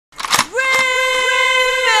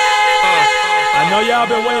know y'all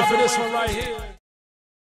been waiting for this one right here.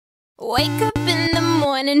 Wake up in the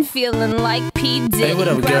morning feeling like P. Diddy. Hey, what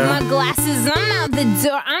up, Grab girl? my glasses, I'm out the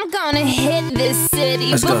door. I'm gonna hit this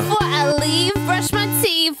city. Let's go. Before I leave, brush my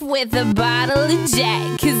teeth with a bottle of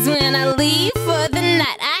Jack. Cause when I leave for the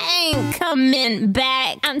night, I ain't coming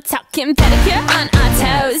back. I'm talking pedicure on our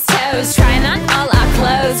toes, toes. Trying on all our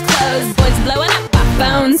clothes, clothes. Boys blowing up our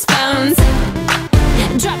phones, phones.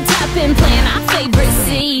 Drop top and playing our favorite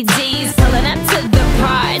CDs. Pulling up to the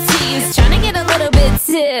parties, trying to get a little bit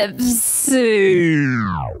tipsy.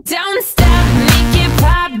 Don't stop, make it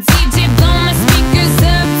pop, DJ blow my speakers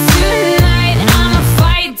up tonight. I'ma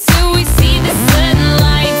fight till we see the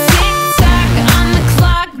sunlight. Tick tock on the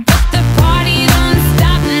clock, but the party don't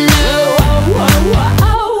stop. No, oh, oh, oh,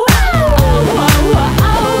 oh, oh, oh, oh,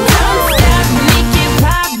 oh. Don't stop, make it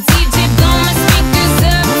pop, DJ blow my speakers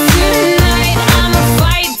up tonight. I'ma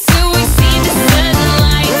fight till we see the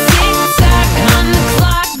sunlight. Tick tock on the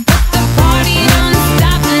clock, but the party don't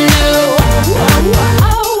stop. No, oh, oh,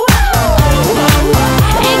 oh, oh.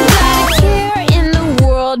 Ain't got a care in the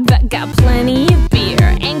world, but got plenty of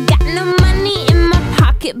beer. Ain't got no money in my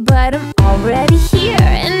pocket, but I'm already here.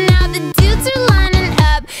 And now the dudes are lining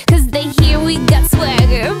up, cause they hear we got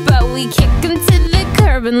swagger. But we kick them to the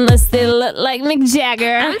curb unless they look like Mick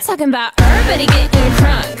Jagger. I'm talking about everybody getting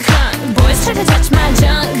crunk, crunk. Boys try to touch my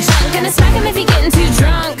junk, junk. Gonna smack him if he getting too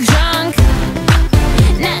drunk, drunk.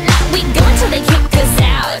 Nah, nah, we go until they kick us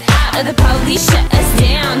out, out. Or the police shut us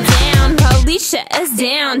down, down. Police shut us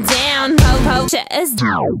down, down. Po-po shut us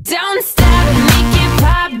down. Don't stop, make it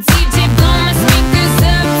pop, DJ blow my speakers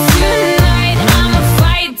up tonight. I'ma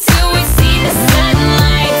fight till we see the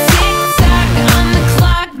sunlight. Tick tock on the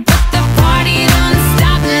clock, but the party don't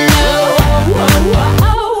stop. No, oh, oh, oh,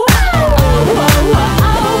 oh, oh, oh, oh,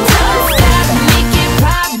 oh. Don't stop, make it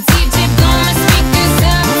pop, DJ blow my speakers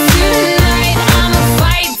up tonight. I'ma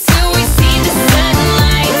fight till we see the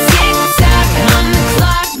sunlight. Tick tock on the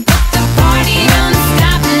clock, but the party don't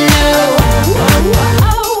stop. No, oh, oh,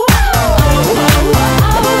 oh, oh, oh,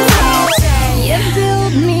 oh. You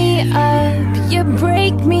build me up, you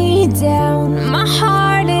break me down. My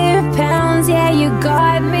heart it pounds, yeah, you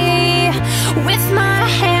got me. With my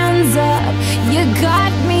hands up, you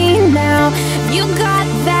got me now. You got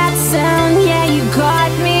that sound, yeah, you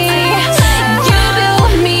got me. You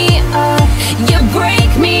build me up, you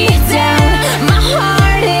break me down. My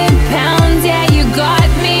heart it pounds, yeah, you got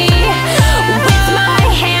me. With my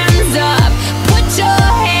hands up, put your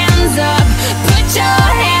hands up, put your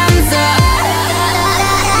hands up.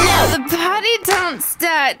 Now the party don't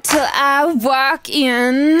start till I walk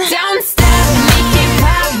in. Don't stop, make it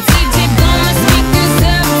pop, DJ blow my speakers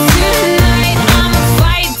up tonight. I'ma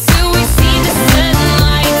fight till we see the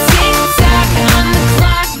sunlight. Tick tock on the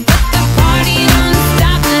clock, but the party don't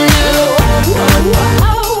stop. No, oh, oh,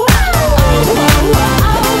 oh, oh, oh, oh,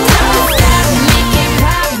 oh. Don't stop, make it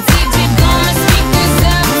pop, DJ blow my speakers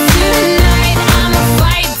up tonight. I'ma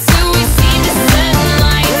fight till we see the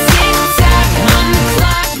sunlight. Tick tock on the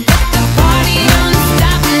clock, but the party don't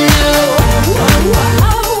stop. No, oh, oh,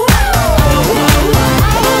 oh, oh, oh, oh,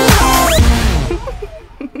 oh.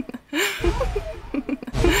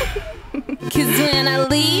 Cause when I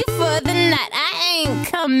leave for the night, I ain't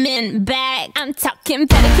coming back. I'm talking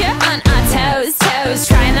pedicure on our toes, toes.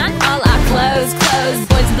 Trying on